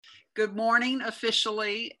Good morning,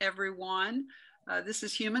 officially, everyone. This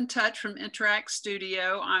is Human Touch from Interact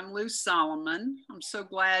Studio. I'm Lou Solomon. I'm so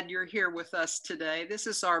glad you're here with us today. This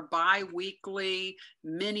is our bi-weekly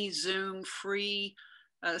mini Zoom free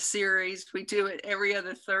series. We do it every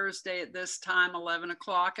other Thursday at this time, 11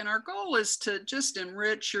 o'clock. And our goal is to just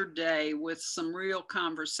enrich your day with some real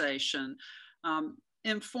conversation,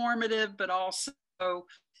 informative, but also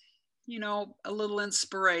a little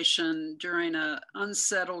inspiration during an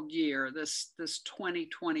unsettled year, this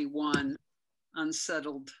 2021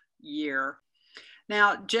 unsettled year.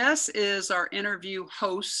 Now, Jess is our interview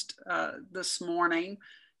host this morning.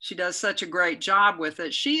 She does such a great job with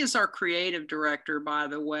it. She is our creative director, by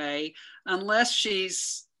the way, unless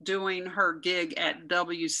she's doing her gig at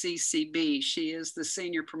WCCB. She is the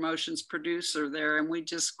senior promotions producer there, and we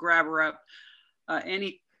just grab her up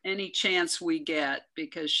any chance we get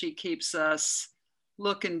because she keeps us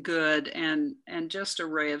looking good and just a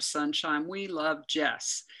ray of sunshine. We love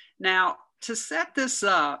Jess. Now, to set this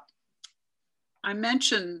up, I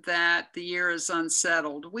mentioned that the year is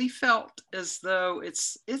unsettled. We felt as though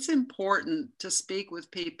it's important to speak with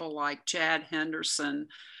people like Chad Henderson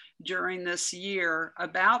during this year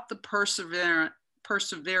about the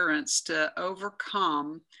perseverance to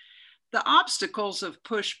overcome the obstacles of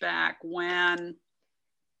pushback when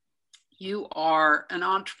you are an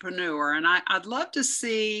entrepreneur. And I'd love to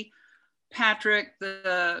see, Patrick,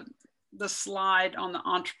 the slide on the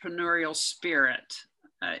entrepreneurial spirit.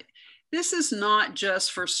 This is not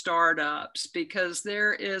just for startups, because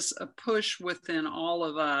there is a push within all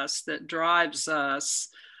of us that drives us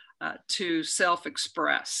to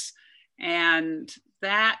self-express. And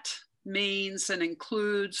that means and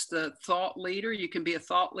includes the thought leader. You can be a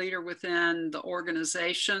thought leader within the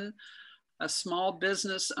organization, a small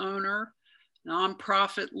business owner,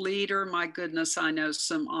 nonprofit leader. My goodness, I know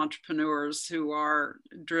some entrepreneurs who are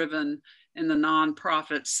driven in the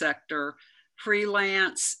nonprofit sector,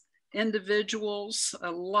 freelance individuals, a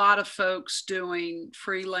lot of folks doing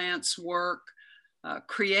freelance work,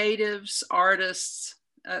 creatives, artists.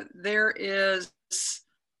 There is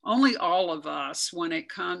only all of us when it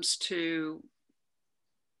comes to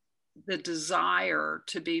the desire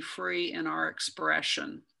to be free in our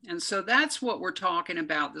expression. And so that's what we're talking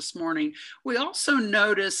about this morning. We also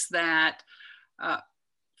notice that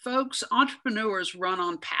folks, entrepreneurs run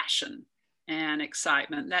on passion and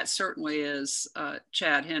excitement. That certainly is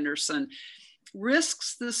Chad Henderson.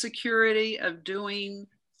 Risks the security of doing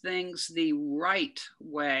things the right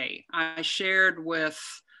way. I shared with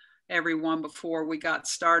everyone before we got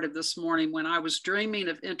started this morning, when I was dreaming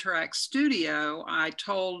of Interact Studio, I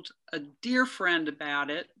told a dear friend about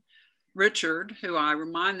it, Richard, who I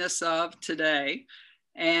remind this of today.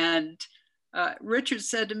 And Richard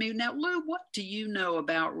said to me, "Now, Lou, what do you know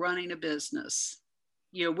about running a business?"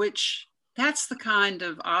 Which that's the kind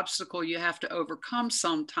of obstacle you have to overcome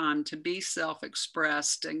sometime to be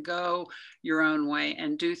self-expressed and go your own way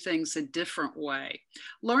and do things a different way.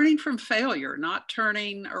 Learning from failure, not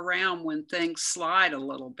turning around when things slide a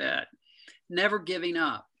little bit, never giving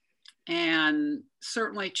up. And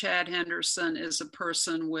certainly Chad Henderson is a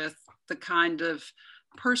person with the kind of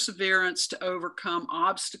perseverance to overcome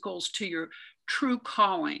obstacles to your true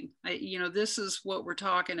calling. This is what we're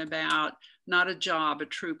talking about, not a job, a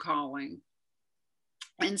true calling.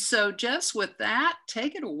 And so, Jess, with that,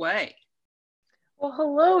 take it away. Well,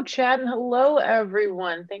 hello, Chad, and hello,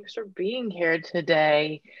 everyone. Thanks for being here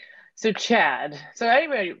today. So, Chad,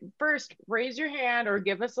 anyway, first, raise your hand or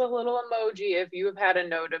give us a little emoji if you have had a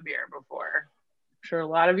Nota-Beer before. I'm sure a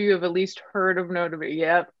lot of you have at least heard of Nota-Beer.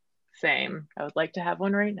 Yep, same. I would like to have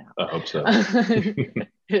one right now. I hope so.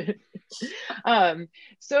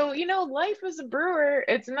 Life as a brewer,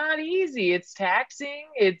 it's not easy. It's taxing.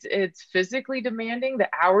 It's physically demanding. The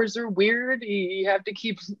hours are weird. You have to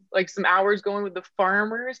keep some hours going with the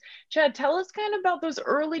farmers. Chad, tell us kind of about those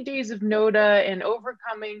early days of Nota and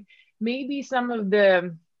overcoming maybe some of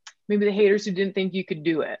the haters who didn't think you could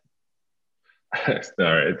do it. All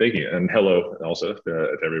right, thank you, and hello also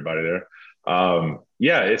to everybody there.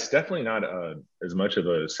 It's definitely not as much of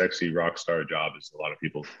a sexy rock star job as a lot of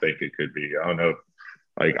people think it could be. I don't know,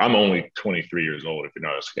 I'm only 23 years old, if you're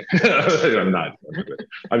not. I'm not.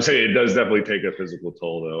 I'm saying it does definitely take a physical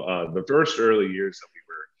toll, though. The first early years that we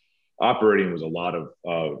were operating was a lot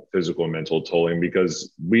of physical and mental tolling,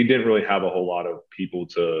 because we didn't really have a whole lot of people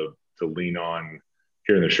to lean on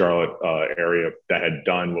here in the Charlotte area that had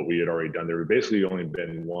done what we had already done. There had basically only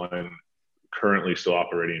been one currently still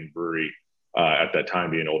operating brewery at that time,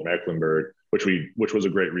 being Old Mecklenburg, which was a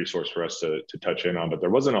great resource for us to touch in on. But there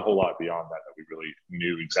wasn't a whole lot beyond that we really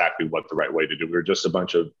knew exactly what the right way to do. We were just a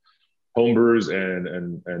bunch of homebrewers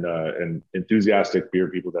and enthusiastic beer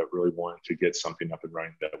people that really wanted to get something up and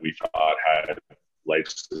running that we thought had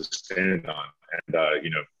legs to stand on.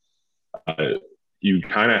 And you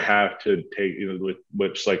kind of have to take, with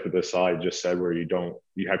which, like the slide just said, where you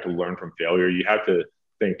have to learn from failure. You have to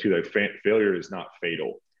think too that failure is not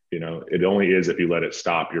fatal. It only is if you let it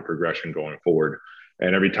stop your progression going forward.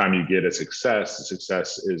 And every time you get a success, the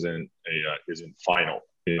success isn't final.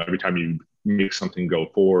 Every time you make something go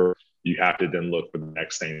forward, you have to then look for the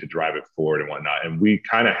next thing to drive it forward and whatnot. And we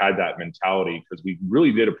kind of had that mentality because we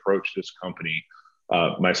really did approach this company.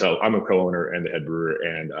 Myself, I'm a co-owner and the head brewer,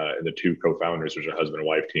 and the two co-founders, which are a husband and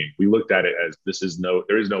wife team. We looked at it as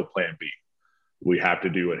there is no plan B. We have to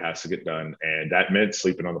do what has to get done, and that meant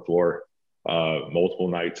sleeping on the floor multiple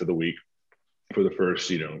nights of the week for the first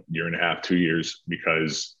year and a half, 2 years,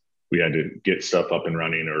 because we had to get stuff up and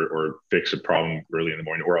running or fix a problem early in the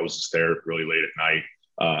morning, or I was just there really late at night.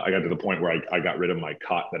 I got to the point where I got rid of my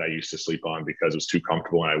cot that I used to sleep on because it was too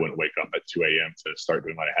comfortable, and I wouldn't wake up at 2 a.m. to start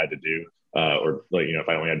doing what I had to do. Or if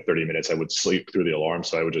I only had 30 minutes, I would sleep through the alarm.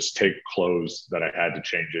 So I would just take clothes that I had to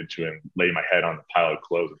change into and lay my head on the pile of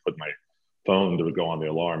clothes and put my phone that would go on the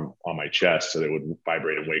alarm on my chest so that it would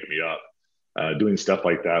vibrate and wake me up. Doing stuff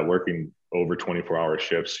like that, working over 24-hour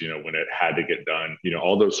shifts, when it had to get done,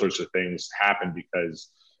 all those sorts of things happen because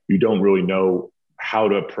you don't really know how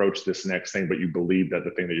to approach this next thing, but you believe that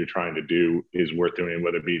the thing that you're trying to do is worth doing,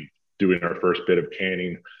 whether it be doing our first bit of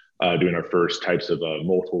canning, doing our first types of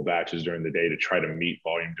multiple batches during the day to try to meet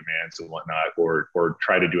volume demands and whatnot, or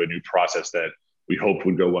try to do a new process that we hoped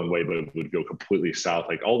would go one way, but it would go completely south.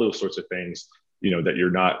 Like all those sorts of things, that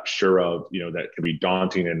you're not sure of, that can be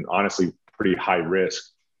daunting and honestly pretty high risk.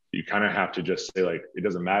 You kind of have to just say, like, it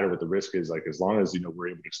doesn't matter what the risk is. Like, as long as, we're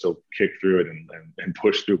able to still kick through it and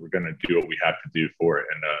push through, we're going to do what we have to do for it.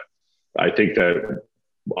 And I think that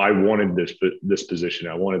I wanted this position.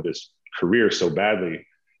 I wanted this career so badly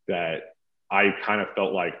that I kind of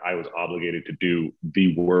felt like I was obligated to do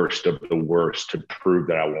the worst of the worst to prove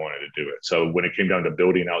that I wanted to do it. So when it came down to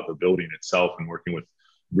building out the building itself and working with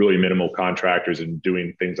really minimal contractors and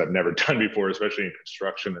doing things I've never done before, especially in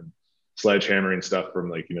construction and sledgehammering stuff from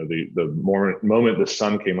the moment the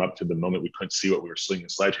sun came up to the moment we couldn't see what we were swinging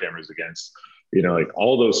sledgehammers against, like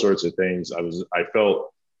all those sorts of things. I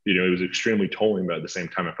felt, it was extremely tolling, but at the same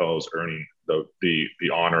time, I felt I was earning the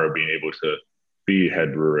honor of being able to be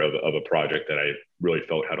head brewer of a project that I really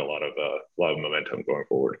felt had a lot of momentum going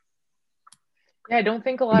forward. Yeah, I don't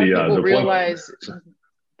think a lot of people realize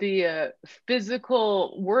the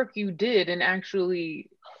physical work you did in actually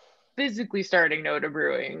physically starting Noda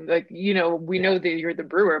Brewing. Like, we know that you're the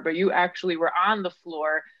brewer, but you actually were on the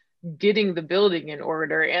floor getting the building in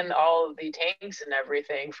order and all of the tanks and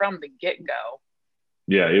everything from the get-go.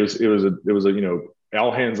 Yeah, it was a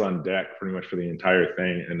all hands on deck pretty much for the entire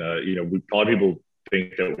thing. And, a lot of people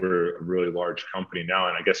think that we're a really large company now.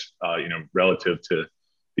 And I guess, relative to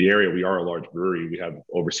the area, we are a large brewery. We have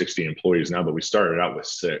over 60 employees now, but we started out with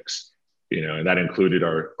 6, and that included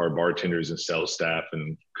our bartenders and sales staff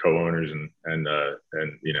and co-owners. And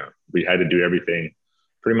we had to do everything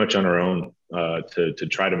pretty much on our own to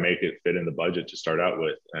try to make it fit in the budget to start out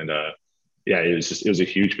with. And, it was a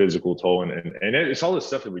huge physical toll, and it's all the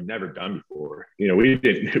stuff that we'd never done before.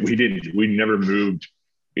 We never moved,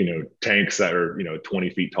 tanks that are 20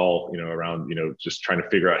 feet tall, around, just trying to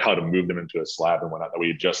figure out how to move them into a slab and whatnot that we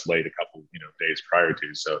had just laid a couple days prior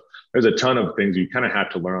to. So there's a ton of things you kind of have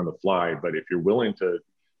to learn on the fly. But if you're willing to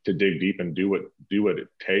dig deep and do what it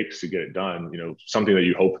takes to get it done, something that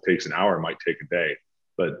you hope takes an hour might take a day,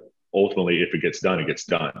 but ultimately, if it gets done, it gets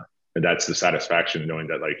done. And that's the satisfaction of knowing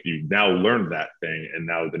that, like, you now learned that thing, and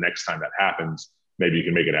now the next time that happens, maybe you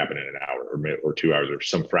can make it happen in an hour or 2 hours or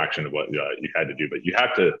some fraction of what you had to do. But you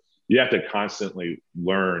have to constantly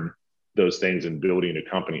learn those things in building a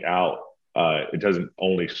company out. It doesn't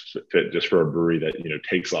only fit just for a brewery that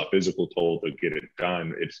takes a lot of physical toll to get it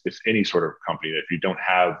done. It's any sort of company that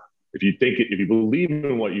if you believe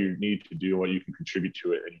in what you need to do, what you can contribute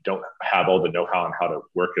to it, and you don't have all the know-how on how to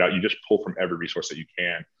work it out, you just pull from every resource that you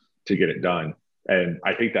can to get it done. And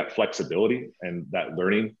I think that flexibility and that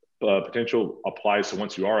learning potential applies to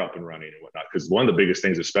once you are up and running and whatnot. Because one of the biggest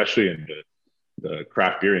things, especially in the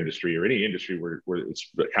craft beer industry or any industry where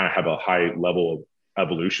it's kind of have a high level of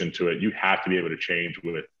evolution to it, you have to be able to change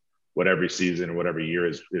with what every season or whatever year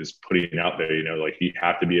is putting out there. Like, you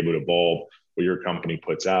have to be able to evolve what your company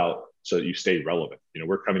puts out so that you stay relevant.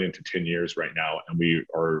 We're coming into 10 years right now, and we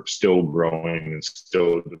are still growing and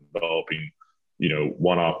still developing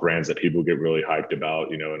one-off brands that people get really hyped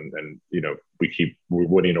about, and we're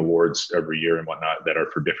winning awards every year and whatnot that are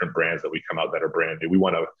for different brands that we come out that are brand new. We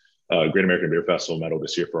won Great American Beer Festival medal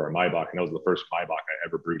this year for our Maibach, and that was the first Maibach I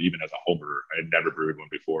ever brewed, even as a home brewer. I had never brewed one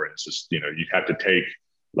before, and it's just, you have to take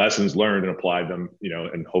lessons learned and apply them,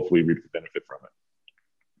 and hopefully reap the benefit from it.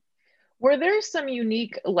 Were there some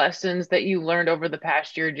unique lessons that you learned over the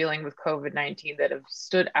past year dealing with COVID-19 that have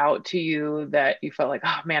stood out to you that you felt like,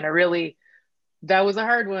 oh man, that was a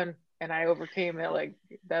hard one and I overcame it? Like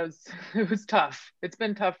it was tough. It's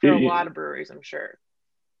been tough for a lot of breweries, I'm sure.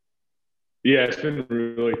 Yeah, it's been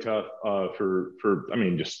really tough for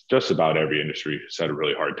just about every industry has had a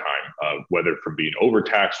really hard time, whether from being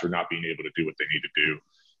overtaxed or not being able to do what they need to do.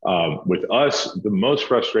 With us, the most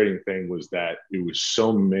frustrating thing was that it was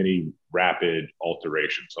so many rapid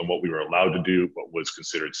alterations on what we were allowed to do, what was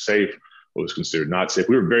considered safe, what was considered not safe.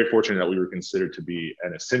 We were very fortunate that we were considered to be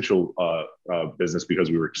an essential business because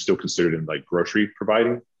we were still considered in like grocery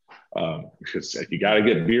providing. Because you got to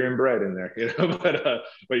get beer and bread in there,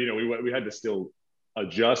 but we had to still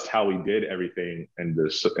adjust how we did everything and the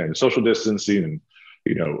social distancing and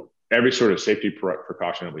every sort of safety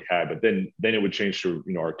precaution that we had. But then it would change to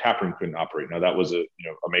our tap room couldn't operate. Now that was a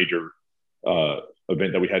major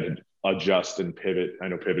event that we had to adjust and pivot. I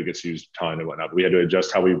know pivot gets used a ton and whatnot, but we had to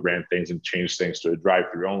adjust how we ran things and change things to a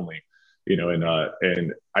drive-through only.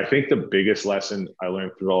 And I think the biggest lesson I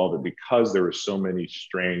learned through all of it, because there were so many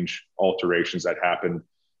strange alterations that happened,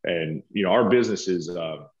 and our business is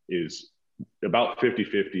about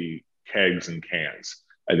 50-50 kegs and cans.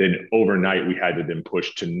 And then overnight we had to then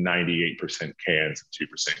push to 98% cans and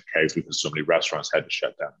 2% kegs because so many restaurants had to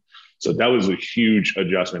shut down. So that was a huge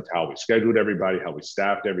adjustment to how we scheduled everybody, how we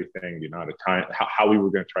staffed everything, the amount of time, how we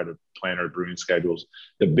were going to try to plan our brewing schedules.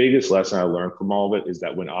 The biggest lesson I learned from all of it is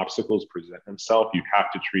that when obstacles present themselves, you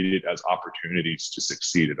have to treat it as opportunities to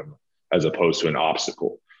succeed at them as opposed to an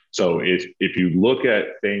obstacle. So if you look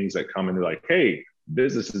at things that come into like, hey,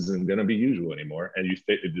 business isn't going to be usual anymore, and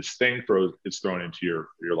this thing is thrown into your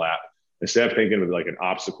lap, instead of thinking of it like an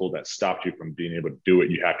obstacle that stopped you from being able to do it,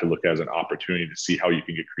 you have to look at it as an opportunity to see how you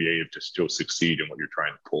can get creative to still succeed in what you're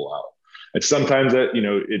trying to pull out. And sometimes that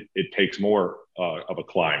it takes more of a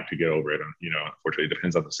climb to get over it. And unfortunately, it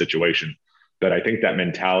depends on the situation. But I think that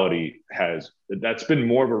mentality that's been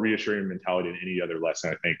more of a reassuring mentality than any other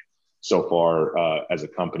lesson I think so far as a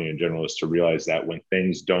company in general, is to realize that when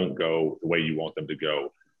things don't go the way you want them to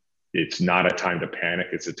go, it's not a time to panic.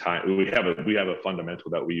 It's a time. We have a fundamental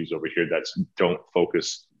that we use over here that's don't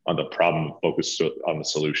focus on the problem, focus on the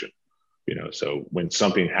solution. So when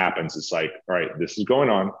something happens, it's like, all right, this is going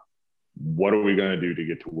on. What are we going to do to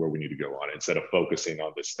get to where we need to go on, instead of focusing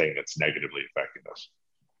on this thing that's negatively affecting us?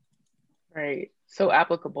 Right. So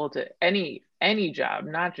applicable to any job,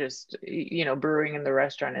 not just, brewing in the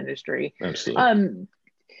restaurant industry. Absolutely.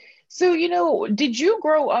 So, did you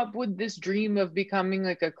grow up with this dream of becoming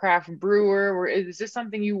like a craft brewer, or is this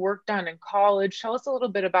something you worked on in college? Tell us a little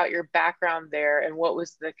bit about your background there and what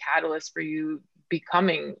was the catalyst for you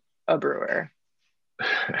becoming a brewer?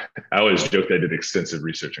 I always joke that I did extensive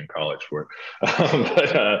research in college for it.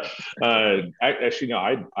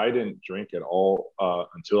 I didn't drink at all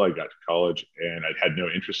until I got to college, and I had no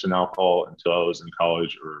interest in alcohol until I was in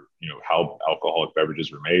college, or how alcoholic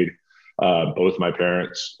beverages were made. Both my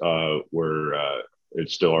parents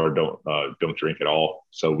still are don't drink at all.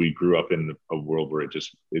 So we grew up in a world where it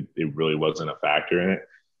really wasn't a factor in it.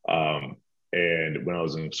 And when I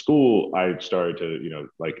was in school, I started to,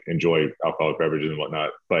 enjoy alcoholic beverages and whatnot,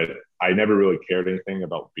 but I never really cared anything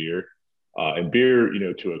about beer. And beer,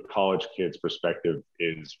 to a college kid's perspective,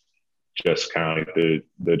 is just kind of like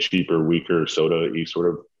the cheaper, weaker soda-y sort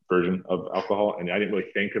of version of alcohol. And I didn't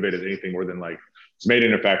really think of it as anything more than like, it's made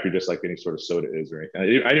in a factory just like any sort of soda is or anything.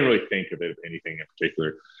 I didn't really think of it as anything in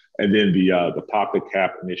particular. And then the Pop the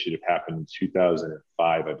Cap initiative happened in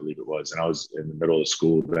 2005, I believe it was. And I was in the middle of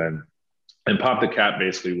school then. And Pop the Cap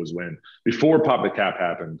basically was before Pop the Cap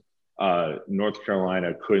happened, North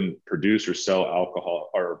Carolina couldn't produce or sell alcohol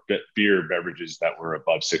or beer beverages that were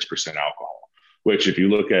above 6% alcohol, which if you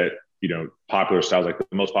look at, popular styles, like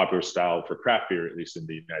the most popular style for craft beer, at least in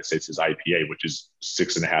the United States, is IPA, which is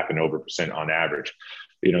 6.5% and over on average.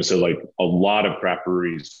 So like a lot of craft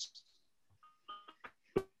breweries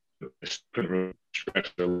couldn't really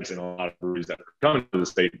stretch their legs, and a lot of breweries that were coming to the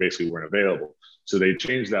state basically weren't available. So they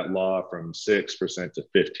changed that law from 6% to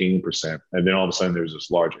 15%. And then all of a sudden there's this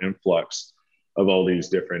large influx of all these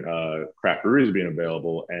different craft breweries being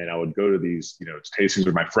available. And I would go to these, tastings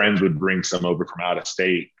where my friends would bring some over from out of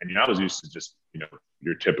state. And, I was used to just,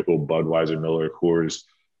 your typical Budweiser, Miller, Coors,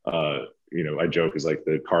 I joke is like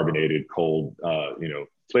the carbonated, cold,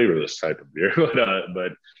 flavorless type of beer.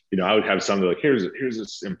 but I would have something like, here's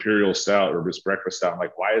this imperial stout or this breakfast stout. I'm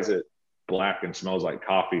like, why is it black and smells like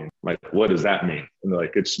coffee. And I'm like, what does that mean? And they're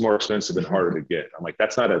like, it's more expensive and harder to get. I'm like,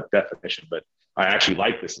 that's not a definition, but I actually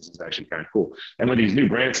like this. This is actually kind of cool. And when these new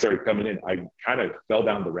brands started coming in, I kind of fell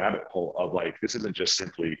down the rabbit hole of like, this isn't just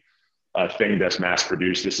simply a thing that's mass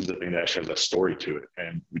produced. This is a thing that has a story to it.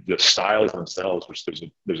 And the styles themselves, which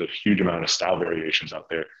there's a huge amount of style variations out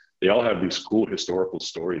there. They all have these cool historical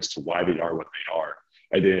stories to why they are what they are.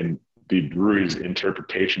 And then the brewery's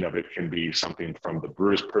interpretation of it can be something from the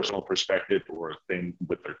brewer's personal perspective, or a thing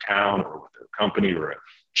with their town or with their company or a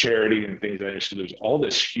charity and things like that. So there's all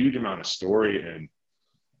this huge amount of story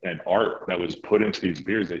and art that was put into these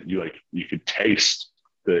beers that you could taste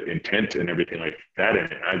the intent and everything like that in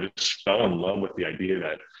it. And I just fell in love with the idea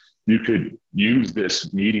that you could use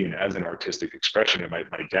this medium as an artistic expression. And my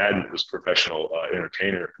dad was a professional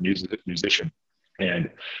entertainer, musician.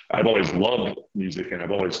 And I've always loved music and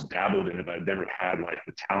I've always dabbled in it, but I've never had like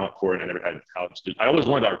the talent for it. I never had the talent to do. I always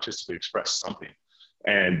wanted to artistically express something.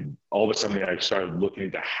 And all of a sudden I started looking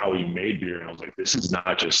into how he made beer. And I was like, this is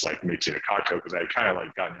not just like mixing a cocktail, because I had kind of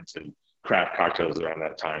like gotten into craft cocktails around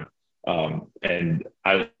that time.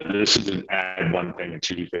 This isn't add one thing and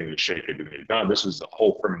two things to shake it and get it done. This was the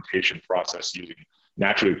whole fermentation process using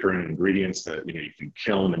naturally occurring ingredients that, you can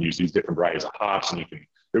kiln and use these different varieties of hops, and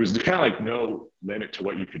there was kind of like no limit to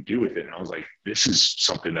what you could do with it. And I was like, this is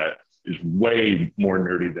something that is way more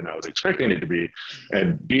nerdy than I was expecting it to be.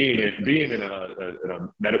 And being in a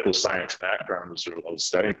medical science background, was sort of what I was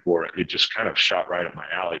studying for, it just kind of shot right up my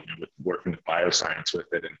alley, with working with bioscience with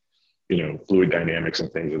it and, fluid dynamics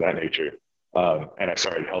and things of that nature. And I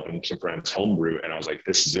started helping some friends homebrew, and I was like,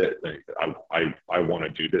 this is it. Like, I want to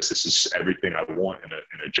do this. This is everything I want in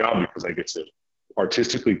a job, because I get to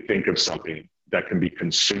artistically think of something that can be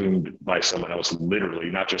consumed by someone else, literally,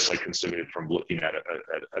 not just like consuming it from looking at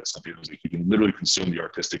something. It was like, you can literally consume the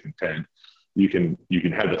artistic intent. You can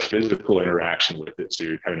have the physical interaction with it. So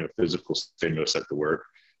you're having a physical stimulus at the work.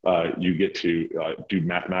 You get to do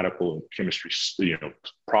mathematical and chemistry,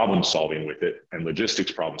 problem solving with it, and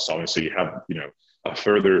logistics problem solving. So you have, a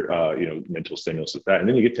further, mental stimulus with that. And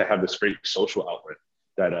then you get to have this great social outlet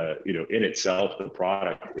that, in itself, the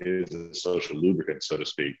product is a social lubricant, so to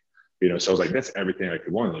speak. So I was like, that's everything I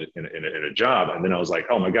could want in a job. And then I was like,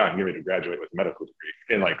 oh my God, I'm getting ready to graduate with a medical degree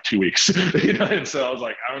in like 2 weeks. And so I was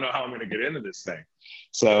like, I don't know how I'm going to get into this thing.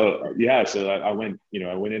 So yeah, so I went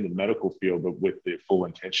into the medical field, but with the full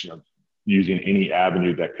intention of using any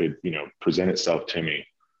avenue that could, present itself to me,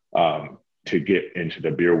 to get into the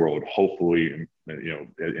beer world, hopefully,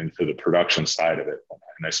 into the production side of it.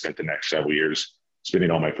 And I spent the next several years spending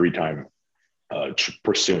all my free time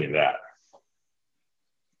pursuing that.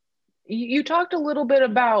 You talked a little bit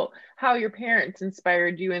about how your parents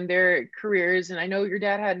inspired you in their careers, and I know your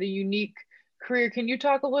dad had a unique career. Can you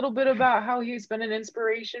talk a little bit about how he's been an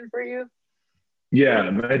inspiration for you? Yeah,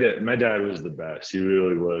 my dad was the best. He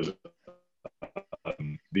really was.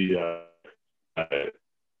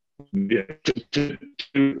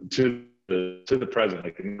 To the present, I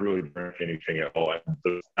couldn't really drink anything at all.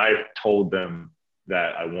 I told them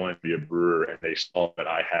that I wanted to be a brewer, and they saw that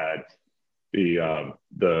I had the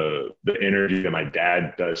energy that my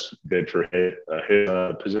dad did for his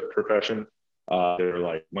profession. They were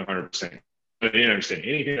like 100%. They didn't understand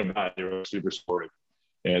anything about it. They were super supportive,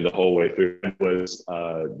 and the whole way through it was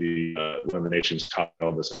one of the nation's top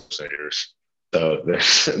Elvis impersonators. So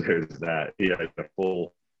there's that. He had a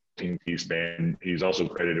full 15-piece band. He's also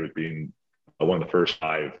credited with being one of the first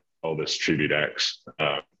 5 Elvis tribute acts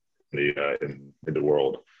in the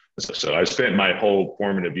world. So I spent my whole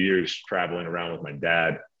formative years traveling around with my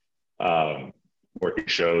dad, working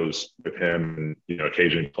shows with him, and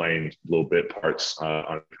occasionally playing little bit parts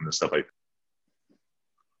on and stuff like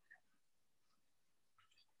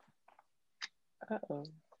that. Uh-oh.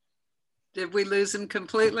 Did we lose him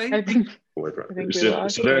completely? I think we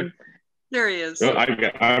lost him. There he is. No,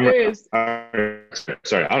 there he is.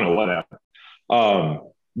 Sorry, I don't know what happened.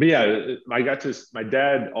 But yeah, my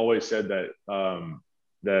dad always said that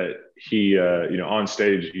he, on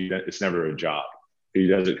stage, it's never a job. He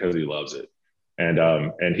does it because he loves it. And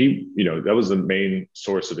he, that was the main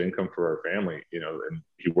source of income for our family, and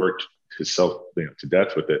he worked himself, to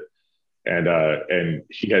death with it. And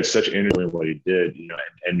he had such energy in what he did,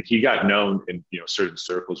 and he got known in, certain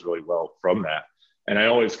circles really well from that. And I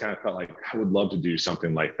always kind of felt like I would love to do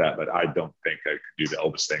something like that, but I don't think I could do the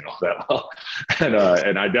Elvis thing all that well. And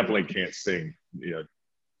I definitely can't sing, Did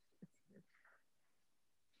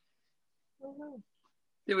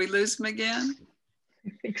we lose him again?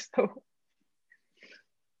 I think so.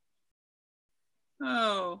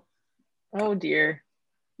 Oh dear.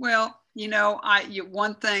 Well,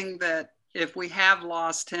 one thing that if we have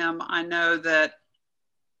lost him, I know that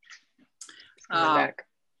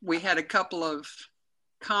we had a couple of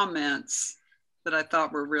comments that I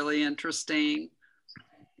thought were really interesting.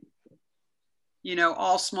 You know,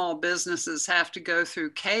 all small businesses have to go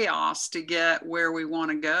through chaos to get where we want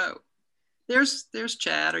to go. There's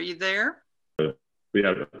Chad. Are you there?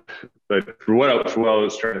 Yeah, but for what I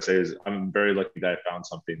was trying to say is, I'm very lucky that I found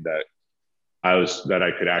something that I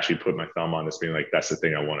could actually put my thumb on, this being like, that's the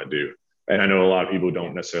thing I want to do. And I know a lot of people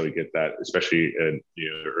don't necessarily get that, especially in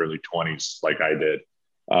their early 20s, like I did.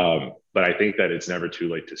 But I think that it's never too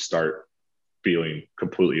late to start feeling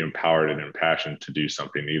completely empowered and impassioned to do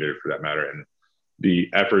something either, for that matter. And the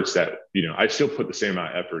efforts that, I still put the same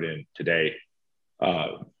amount of effort in today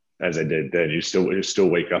as I did then. You still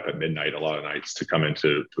wake up at midnight a lot of nights to come in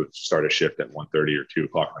to start a shift at 1:30 or 2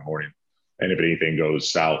 o'clock in the morning. And if anything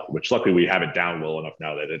goes south, which luckily we have it down well enough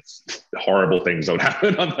now that it's horrible things don't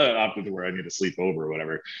happen on the opposite where I need to sleep over or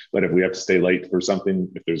whatever. But if we have to stay late for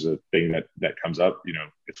something, if there's a thing that comes up,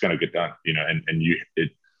 it's going to get done, and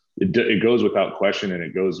it goes without question, and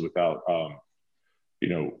it goes without,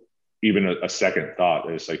 even a second thought.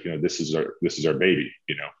 It's like, this is our baby.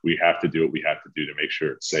 We have to do what we have to do to make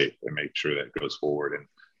sure it's safe and make sure that it goes forward. And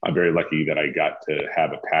I'm very lucky that I got to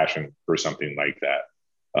have a passion for something like that.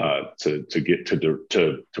 To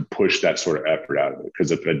push that sort of effort out of it, because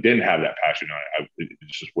if I didn't have that passion, it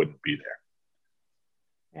just wouldn't be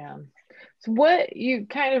there. Yeah. So we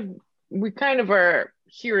kind of are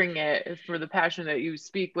hearing it for the passion that you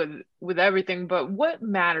speak with everything, but what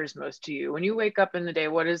matters most to you when you wake up in the day?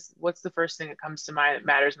 What's the first thing that comes to mind that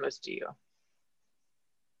matters most to you?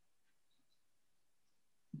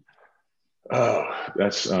 Oh,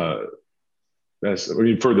 that's for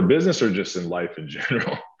the business or just in life in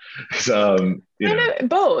general?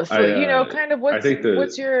 Both.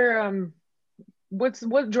 What's your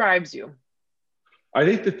what drives you? I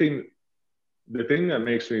think the thing that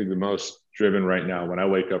makes me the most driven right now when I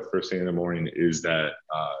wake up first thing in the morning is that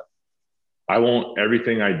I want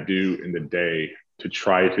everything I do in the day to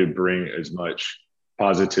try to bring as much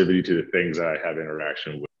positivity to the things that I have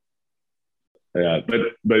interaction with. Yeah,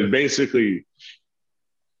 but basically,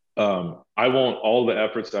 I want all the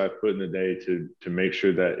efforts that I put in the day to make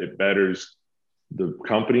sure that it betters the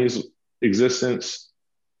company's existence,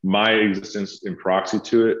 my existence in proxy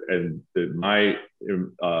to it, and that my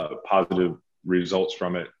positive results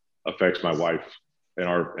from it affects my wife and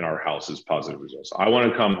our house's positive results. I want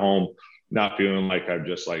to come home not feeling like I've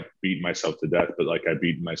just like beaten myself to death, but like I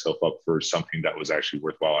beat myself up for something that was actually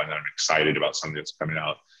worthwhile, and I'm excited about something that's coming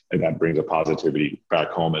out, and that brings a positivity back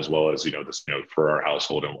home as well as for our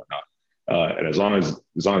household and whatnot. And as long as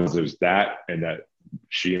there's that, and that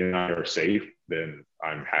she and I are safe, then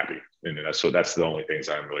I'm happy. And that's the only things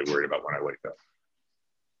I'm really worried about when I wake up.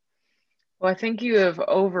 Well, I think you have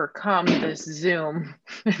overcome this Zoom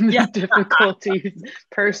and the difficulties,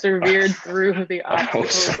 persevered through the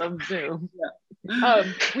obstacles of Zoom. Yeah.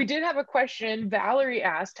 We did have a question. Valerie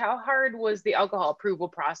asked, how hard was the alcohol approval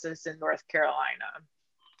process in North Carolina?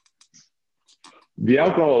 The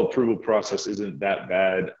alcohol approval process isn't that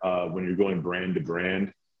bad when you're going brand to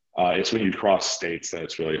brand. It's when you cross states that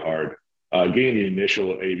it's really hard. Getting the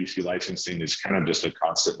initial ABC licensing is kind of just a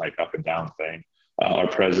constant like up and down thing. Our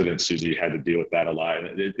president, Susie, had to deal with that a lot.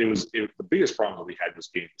 And the biggest problem that we had was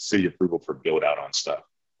getting city approval for build out on stuff.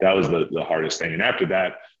 That was the hardest thing. And after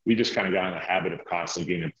that, we just kind of got in the habit of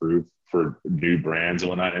constantly getting approved for new brands and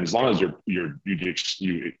whatnot. And as long as you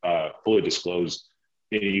fully disclose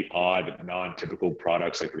any odd, non-typical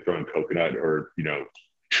products, like you're throwing coconut or,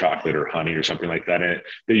 chocolate or honey or something like that in it,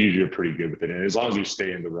 they usually are pretty good with it. And as long as you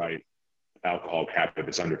stay in the right alcohol cap, if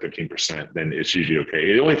it's under 15%, then it's usually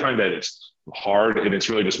okay. The only time that it's hard, and it's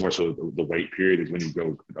really just more so the wait period, is when you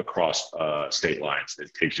go across state lines.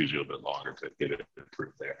 It takes usually a little bit longer to get it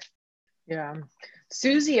approved there. Yeah.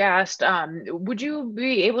 Susie asked, would you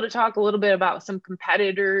be able to talk a little bit about some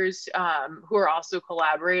competitors who are also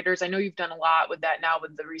collaborators? I know you've done a lot with that now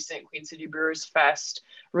with the recent Queen City Brewers Fest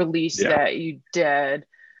release that you did.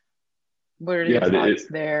 What are your thoughts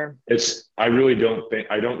there? I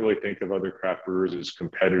don't really think of other craft brewers as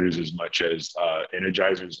competitors as much as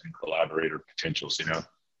energizers and collaborator potentials.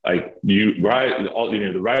 Like the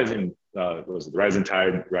rising the rising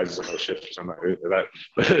tide rises on all ships or something like that.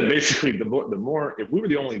 But basically, the more if we were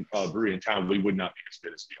the only brewery in town, we would not be as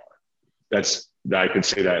good as we are. I could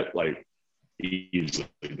say that like easily.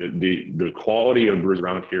 The quality of brewers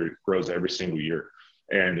around here grows every single year.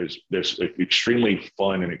 And there's an extremely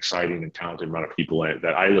fun and exciting and talented amount of people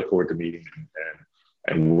that I look forward to meeting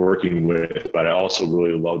and working with. But I also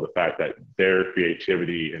really love the fact that their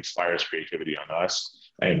creativity inspires creativity on us.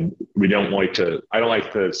 And we don't like to, I don't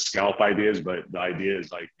like to scalp ideas, but the idea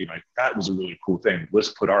is like, you know, like, that was a really cool thing. Let's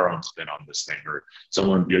put our own spin on this thing. Or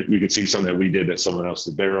someone, we could see something that we did that someone else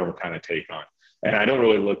did their own kind of take on. And I don't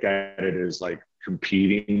really look at it as like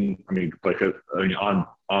competing. I mean, like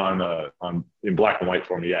on in black and white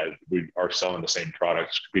form, yeah, we are selling the same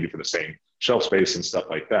products, competing for the same shelf space and stuff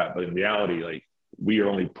like that. But in reality, like, we are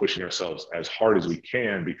only pushing ourselves as hard as we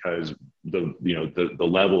can because the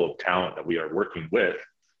level of talent that we are working with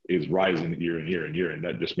is rising year and year and year, and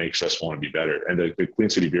that just makes us want to be better. And the Queen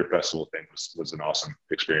City Beer Festival thing was an awesome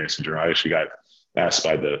experience. And I actually got asked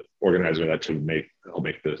by the organizer that to help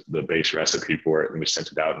make the base recipe for it, and we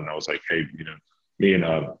sent it out. And I was like, hey, you know, me and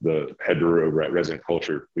the head brewer at Resident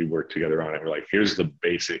Culture, we worked together on it. We're like, here's the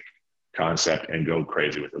basic concept and go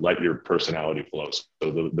crazy with it. Let your personality flow.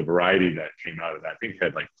 So the variety that came out of that, I think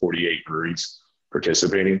had like 48 breweries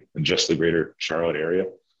participating in just the greater Charlotte area.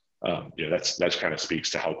 You know, that's kind of speaks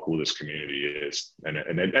to how cool this community is.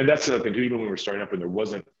 And that's the thing too, even when we were starting up and there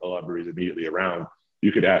wasn't a lot of breweries immediately around,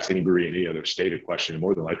 you could ask any brewery in any other state a question, and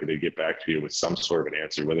more than likely they'd get back to you with some sort of an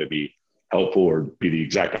answer, whether it be helpful or be the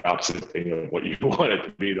exact opposite thing of what you want it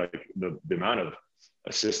to be. Like the amount of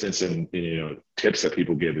assistance and, you know, tips that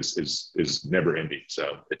people give is never ending.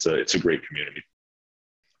 So it's a great community.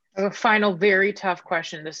 I have a final, very tough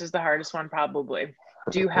question. This is the hardest one probably.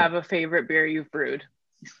 Do you have a favorite beer you've brewed?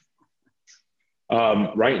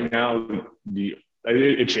 Right now,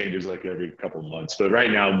 it changes like every couple of months, but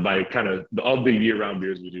right now, my kind of the year-round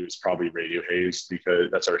beers we do is probably Radio Haze, because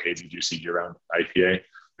that's our hazy juicy year-round IPA.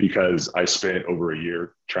 Because I spent over a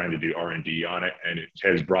year trying to do R&D on it, and it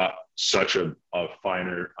has brought such a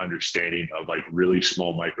finer understanding of like really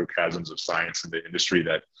small microchasms of science in the industry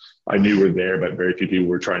that I knew were there, but very few people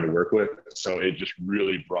were trying to work with. So it just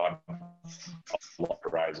really broadened a lot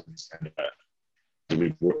of horizons, and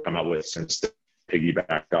we've come out with since to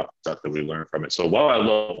piggyback off stuff that we learned from it. So while I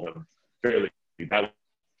love them fairly, that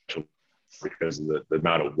because of the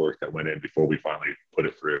amount of work that went in before we finally put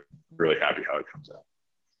it through, really happy how it comes out.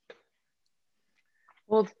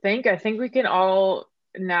 Well, I think we can all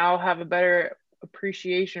now have a better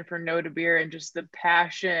appreciation for No to Beer and just the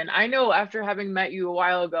passion. I know after having met you a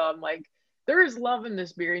while ago, I'm like, there is love in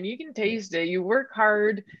this beer and you can taste it. You work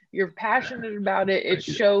hard, you're passionate about it, it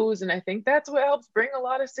shows. And I think that's what helps bring a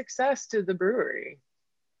lot of success to the brewery.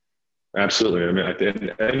 Absolutely. I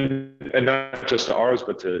mean, and not just to ours,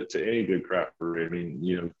 but to any good craft brewery. I mean,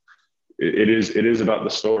 you know, it is about the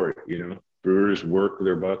story, you know. Brewers work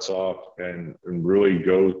their butts off and really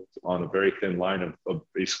go on a very thin line of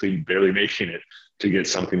basically barely making it to get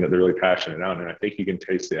something that they're really passionate about. And I think you can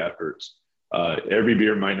taste the efforts. Every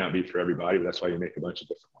beer might not be for everybody, but that's why you make a bunch of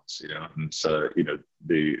different ones, you know. And so, you know,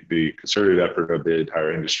 the concerted effort of the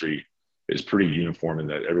entire industry is pretty uniform in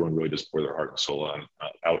that everyone really does pour their heart and soul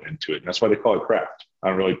out into it. And that's why they call it craft. I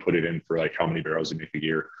don't really put it in for like how many barrels you make a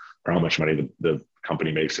year or how much money the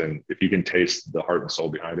company makes. And if you can taste the heart and soul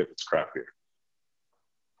behind it, it's craft beer.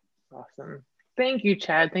 Awesome. Thank you,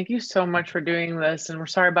 Chad. Thank you so much for doing this. And we're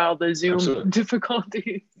sorry about all the Zoom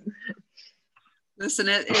difficulties. Listen,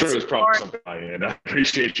 I'm sure it was probably something and I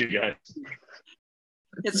appreciate you guys.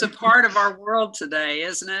 It's a part of our world today,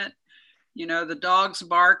 isn't it? You know, the dogs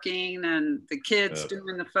barking and the kids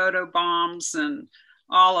doing the photo bombs and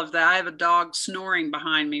all of that. I have a dog snoring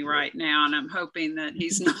behind me right now, and I'm hoping that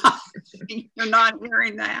you're not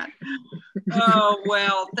hearing that. Oh,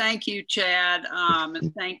 well, thank you, Chad.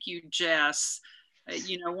 And thank you, Jess.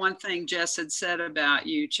 You know, one thing Jess had said about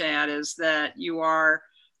you, Chad, is that you're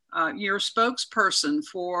a spokesperson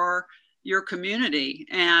for your community,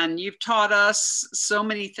 and you've taught us so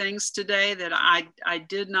many things today that I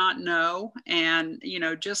did not know. And, you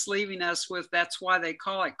know, just leaving us with, that's why they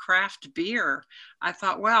call it craft beer. I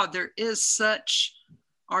thought, wow, there is such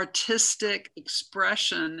artistic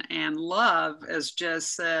expression and love, as Jess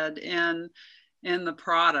said, in the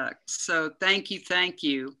product. So thank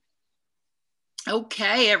you.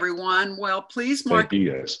 Okay, everyone. Well, please mark. Thank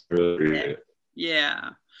you guys. Really appreciate it. Yeah.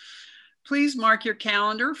 Please mark your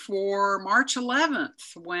calendar for March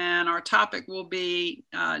 11th, when our topic will be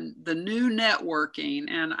the new networking,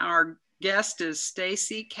 and our guest is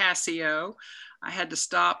Stacy Cassio. I had to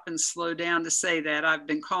stop and slow down to say that. I've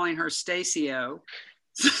been calling her Stacio.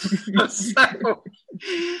 So,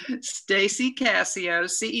 Stacy Cassio,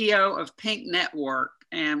 CEO of Pink Network,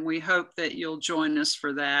 and we hope that you'll join us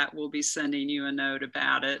for that. We'll be sending you a note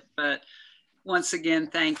about it. But once again,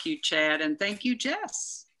 thank you, Chad, and thank you,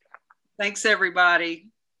 Jess. Thanks, everybody.